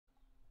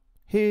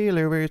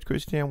Hello, it's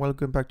Christian.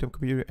 Welcome back to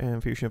Computer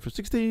and Fusion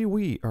 360.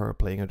 We are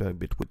playing a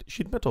bit with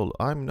sheet metal.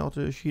 I'm not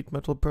a sheet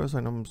metal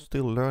person. I'm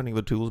still learning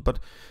the tools, but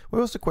there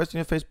was a question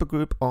in a Facebook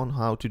group on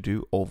how to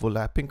do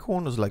overlapping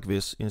corners like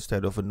this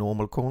instead of a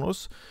normal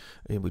corners.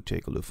 And we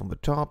take a look from the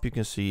top. You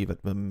can see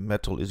that the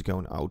metal is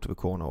going out of the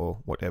corner or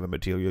whatever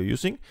material you're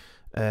using.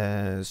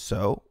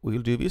 So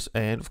we'll do this,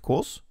 and of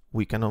course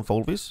we can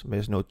unfold this.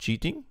 There's no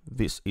cheating.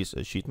 This is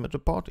a sheet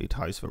metal part. It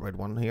hides the red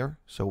one here,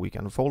 so we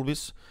can unfold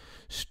this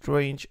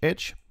strange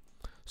edge.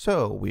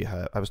 So we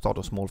have, I've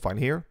started a small file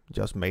here,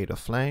 just made a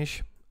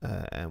flange,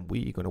 and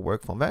we're going to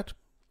work from that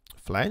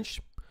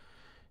flange,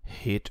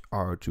 hit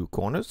our two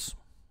corners.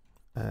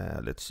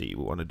 Let's see,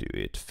 we want to do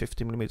it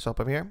 50 millimeters up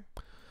of here.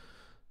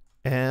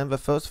 And the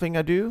first thing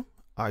I do,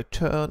 I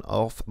turn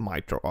off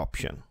miter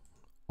option.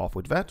 Off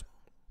with that.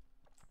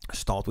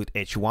 Start with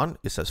edge 1.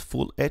 It says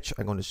full edge.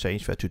 I'm going to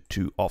change that to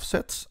 2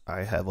 offsets.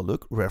 I have a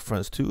look,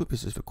 reference 2.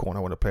 This is the corner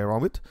I want to play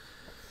around with.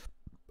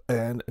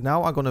 And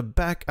now I'm going to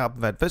back up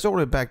that. That's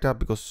already backed up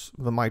because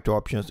the miter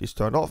options is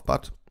turned off,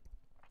 but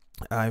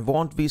I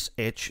want this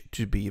edge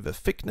to be the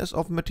thickness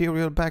of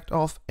material backed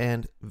off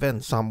and then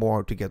some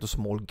more to get a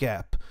small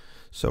gap.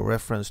 So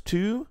reference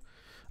 2,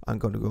 I'm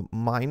going to go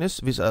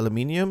minus this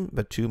aluminium,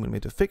 the 2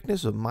 millimeter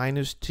thickness of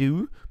minus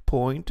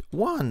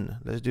 2.1.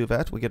 Let's do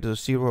that. We get a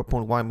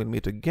 0.1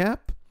 millimeter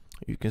gap.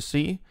 You can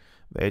see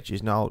the edge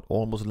is now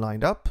almost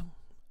lined up.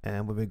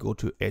 And when we go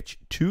to edge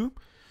 2,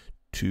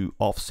 2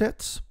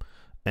 offsets.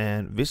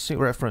 And this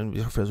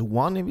reference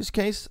 1 in this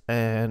case,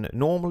 and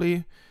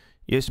normally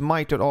it's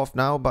mitered off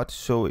now, but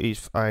so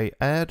if I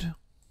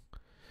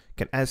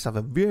can add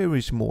something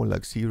very small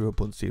like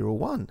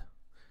 0.01,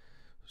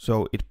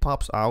 so it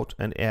pops out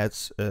and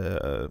adds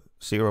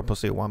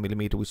 0.01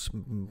 millimeter, which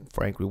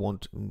frankly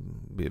won't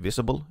be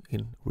visible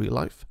in real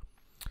life.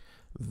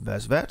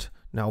 That's that.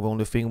 Now the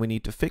only thing we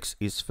need to fix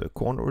is the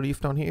corner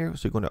relief down here,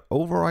 so you're going to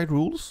override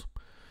rules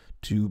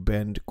to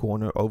bend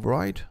corner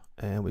override.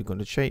 And we're going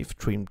to change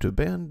trim to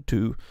bend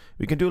to,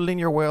 we can do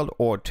linear weld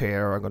or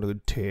tear. I'm going to do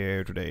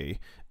tear today.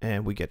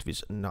 And we get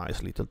this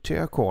nice little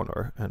tear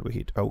corner and we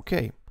hit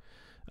OK.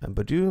 And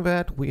by doing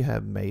that, we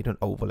have made an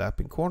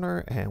overlapping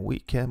corner and we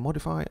can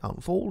modify,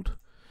 unfold.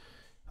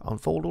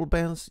 Unfold all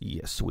bends.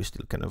 Yes, we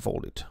still can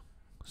unfold it.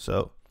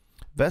 So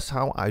that's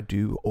how I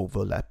do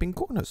overlapping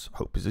corners.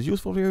 Hope this is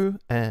useful for you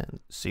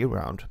and see you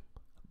around.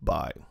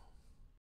 Bye.